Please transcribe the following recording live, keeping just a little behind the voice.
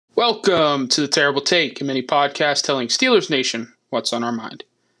Welcome to the Terrible Take, a mini podcast telling Steelers Nation what's on our mind.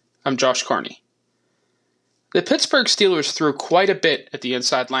 I'm Josh Carney. The Pittsburgh Steelers threw quite a bit at the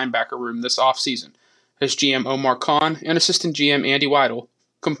inside linebacker room this offseason, as GM Omar Khan and assistant GM Andy Weidel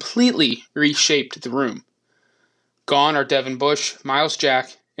completely reshaped the room. Gone are Devin Bush, Myles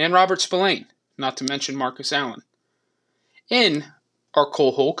Jack, and Robert Spillane, not to mention Marcus Allen. In are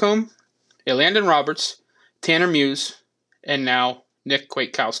Cole Holcomb, Elandon Roberts, Tanner Muse, and now Nick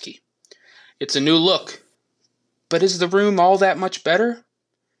Kwiatkowski. It's a new look, but is the room all that much better?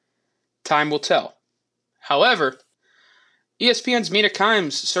 Time will tell. However, ESPN's Mina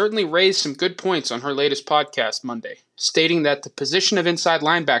Kimes certainly raised some good points on her latest podcast Monday, stating that the position of inside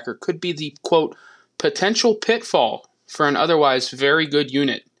linebacker could be the, quote, potential pitfall for an otherwise very good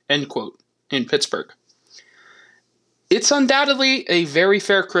unit, end quote, in Pittsburgh. It's undoubtedly a very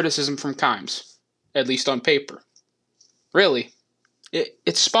fair criticism from Kimes, at least on paper. Really,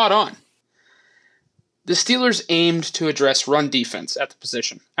 it's spot on. The Steelers aimed to address run defense at the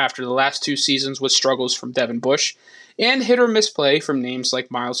position after the last two seasons with struggles from Devin Bush and hit or miss play from names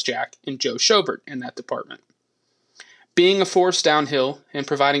like Myles Jack and Joe Schobert in that department. Being a force downhill and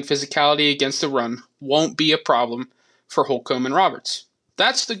providing physicality against the run won't be a problem for Holcomb and Roberts.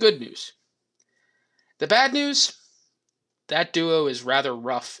 That's the good news. The bad news? That duo is rather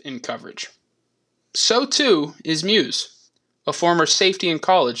rough in coverage. So too is Muse, a former safety in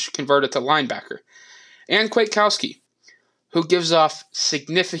college converted to linebacker, and Kwiatkowski, who gives off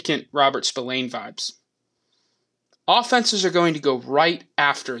significant Robert Spillane vibes. Offenses are going to go right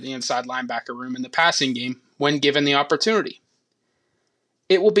after the inside linebacker room in the passing game when given the opportunity.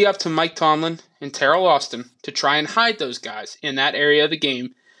 It will be up to Mike Tomlin and Teryl Austin to try and hide those guys in that area of the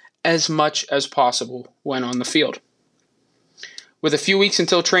game as much as possible when on the field. With a few weeks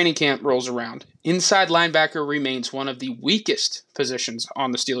until training camp rolls around, inside linebacker remains one of the weakest positions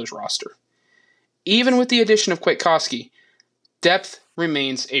on the Steelers roster. Even with the addition of Kwiatkowski, depth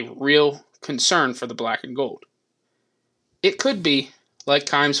remains a real concern for the black and gold. It could be, like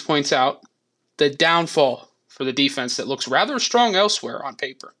Kimes points out, the downfall for the defense that looks rather strong elsewhere on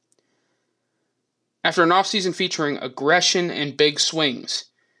paper. After an offseason featuring aggression and big swings,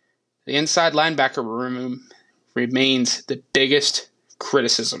 the inside linebacker room remains the biggest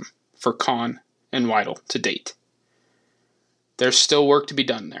criticism for Khan and Weidel to date. There's still work to be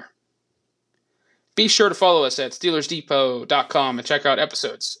done there. Be sure to follow us at SteelersDepot.com and check out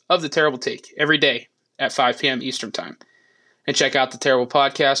episodes of The Terrible Take every day at 5 p.m. Eastern Time. And check out The Terrible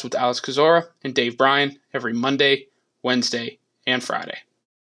Podcast with Alex Kozora and Dave Bryan every Monday, Wednesday, and Friday.